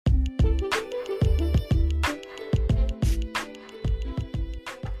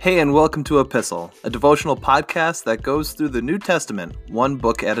Hey, and welcome to Epistle, a devotional podcast that goes through the New Testament one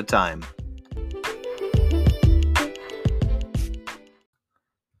book at a time.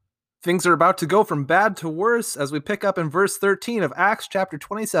 Things are about to go from bad to worse as we pick up in verse 13 of Acts chapter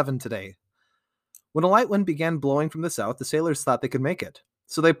 27 today. When a light wind began blowing from the south, the sailors thought they could make it.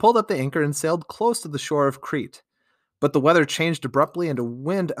 So they pulled up the anchor and sailed close to the shore of Crete. But the weather changed abruptly, and a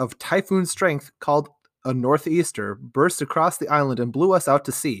wind of typhoon strength called a northeaster burst across the island and blew us out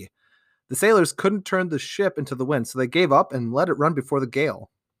to sea. The sailors couldn't turn the ship into the wind, so they gave up and let it run before the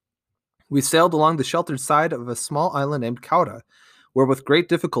gale. We sailed along the sheltered side of a small island named Cauda, where with great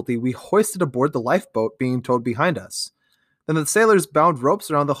difficulty we hoisted aboard the lifeboat being towed behind us. Then the sailors bound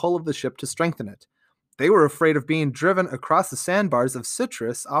ropes around the hull of the ship to strengthen it. They were afraid of being driven across the sandbars of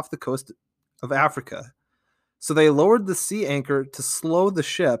Cyprus off the coast of Africa. So they lowered the sea anchor to slow the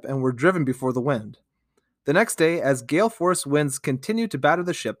ship and were driven before the wind. The next day, as gale-force winds continued to batter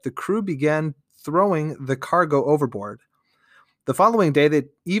the ship, the crew began throwing the cargo overboard. The following day, they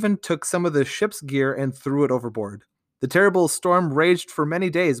even took some of the ship's gear and threw it overboard. The terrible storm raged for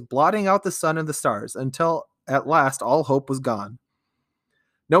many days, blotting out the sun and the stars, until at last all hope was gone.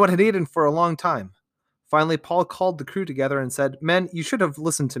 No one had eaten for a long time. Finally, Paul called the crew together and said, "Men, you should have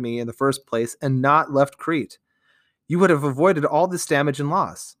listened to me in the first place and not left Crete. You would have avoided all this damage and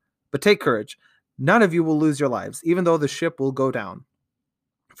loss. But take courage. None of you will lose your lives, even though the ship will go down.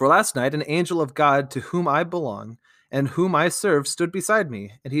 For last night, an angel of God to whom I belong and whom I serve stood beside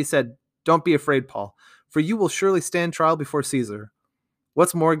me, and he said, 'Don't be afraid, Paul, for you will surely stand trial before Caesar.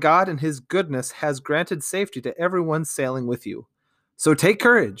 What's more, God in his goodness has granted safety to everyone sailing with you. So take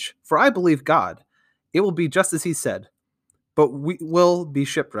courage, for I believe God. It will be just as he said, but we will be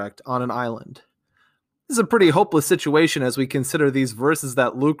shipwrecked on an island.'" This is a pretty hopeless situation as we consider these verses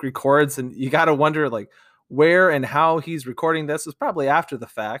that Luke records, and you got to wonder where and how he's recording this is probably after the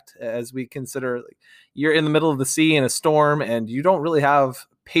fact, as we consider you're in the middle of the sea in a storm and you don't really have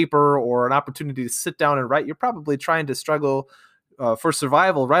paper or an opportunity to sit down and write. You're probably trying to struggle for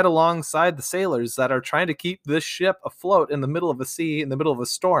survival right alongside the sailors that are trying to keep this ship afloat in the middle of a sea, in the middle of a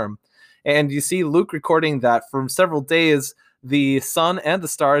storm. And you see Luke recording that for several days the sun and the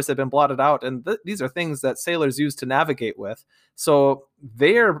stars have been blotted out, and these are things that sailors use to navigate with. So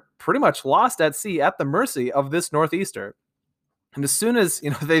they are pretty much lost at sea at the mercy of this northeaster. And as soon as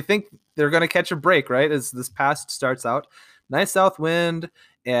they think they're going to catch a break, right, as this past starts out, nice south wind,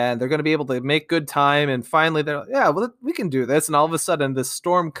 and they're going to be able to make good time. And finally, they're like, "Yeah, well, we can do this." And all of a sudden, this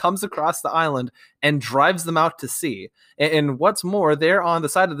storm comes across the island and drives them out to sea. And what's more, they're on the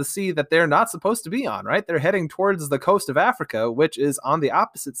side of the sea that they're not supposed to be on, right? They're heading towards the coast of Africa, which is on the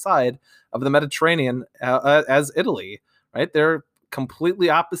opposite side of the Mediterranean as Italy, right? They're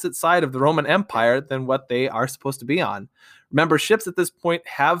completely opposite side of the Roman Empire than what they are supposed to be on. Remember, ships at this point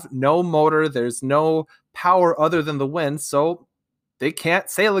have no motor. There's no power other than the wind, so they can't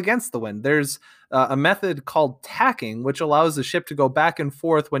sail against the wind. There's a method called tacking, which allows the ship to go back and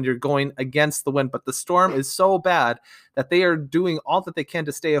forth when you're going against the wind. But the storm is so bad that they are doing all that they can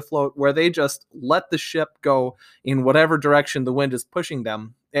to stay afloat, where they just let the ship go in whatever direction the wind is pushing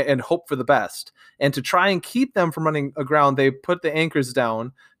them and hope for the best. And to try and keep them from running aground, they put the anchors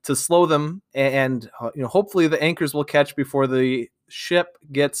down to slow them, and hopefully the anchors will catch before the ship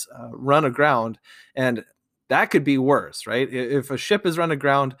gets run aground. And that could be worse, right? If a ship is run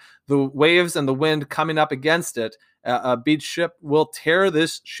aground, the waves and the wind coming up against it, a beach ship will tear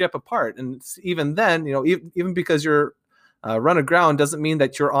this ship apart. And even then, even because you're run aground doesn't mean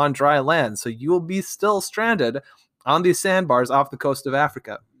that you're on dry land. So you will be still stranded on these sandbars off the coast of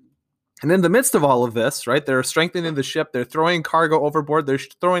Africa. And in the midst of all of this, right, they're strengthening the ship, they're throwing cargo overboard, they're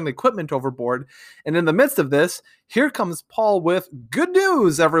throwing the equipment overboard. And in the midst of this, here comes Paul with good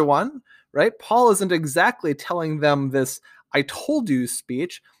news, everyone, right? Paul isn't exactly telling them this "I told you"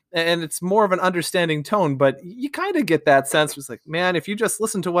 speech, and it's more of an understanding tone, but you kind of get that sense. It's like, man, if you just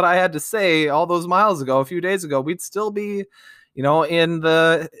listened to what I had to say all those miles ago, a few days ago, we'd still be in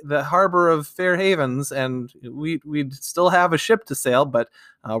the harbor of Fair Havens, and we'd still have a ship to sail, but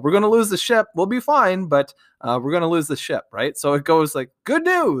we're going to lose the ship. We'll be fine, but we're going to lose the ship, right? So it goes like good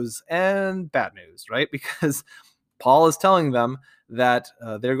news and bad news, right? Because Paul is telling them that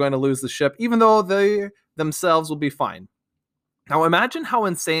they're going to lose the ship, even though they themselves will be fine. Now imagine how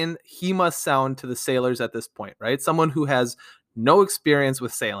insane he must sound to the sailors at this point, right? Someone who has no experience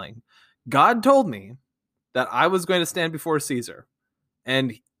with sailing. God told me that I was going to stand before Caesar,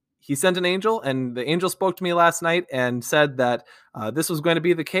 and he sent an angel, and the angel spoke to me last night and said that this was going to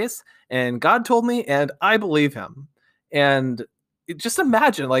be the case, and God told me, and I believe him. And just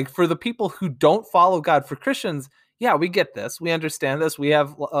imagine, for the people who don't follow God, for Christians, yeah, we get this. We understand this. We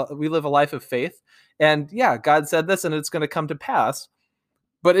live a life of faith. And yeah, God said this and it's going to come to pass.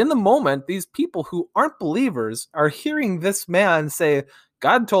 But in the moment, these people who aren't believers are hearing this man say,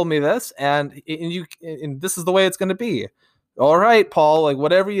 God told me this, and this is the way it's going to be. All right, Paul, like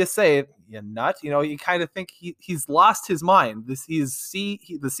whatever you say, you nut. You kind of think he's lost his mind. The sea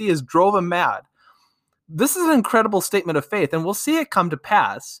has drove him mad. This is an incredible statement of faith, and we'll see it come to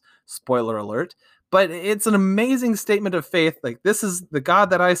pass. Spoiler alert. But it's an amazing statement of faith. Like, this is the God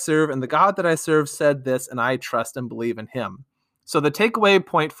that I serve, and the God that I serve said this, and I trust and believe in him. So the takeaway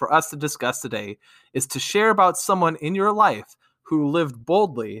point for us to discuss today is to share about someone in your life who lived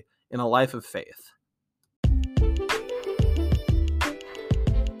boldly in a life of faith.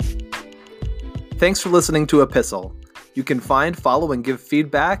 Thanks for listening to Epistle. You can find, follow, and give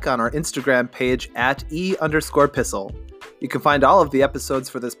feedback on our Instagram page at @e_pistle. You can find all of the episodes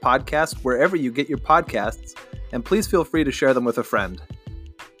for this podcast wherever you get your podcasts, and please feel free to share them with a friend.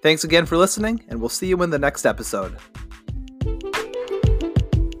 Thanks again for listening, and we'll see you in the next episode.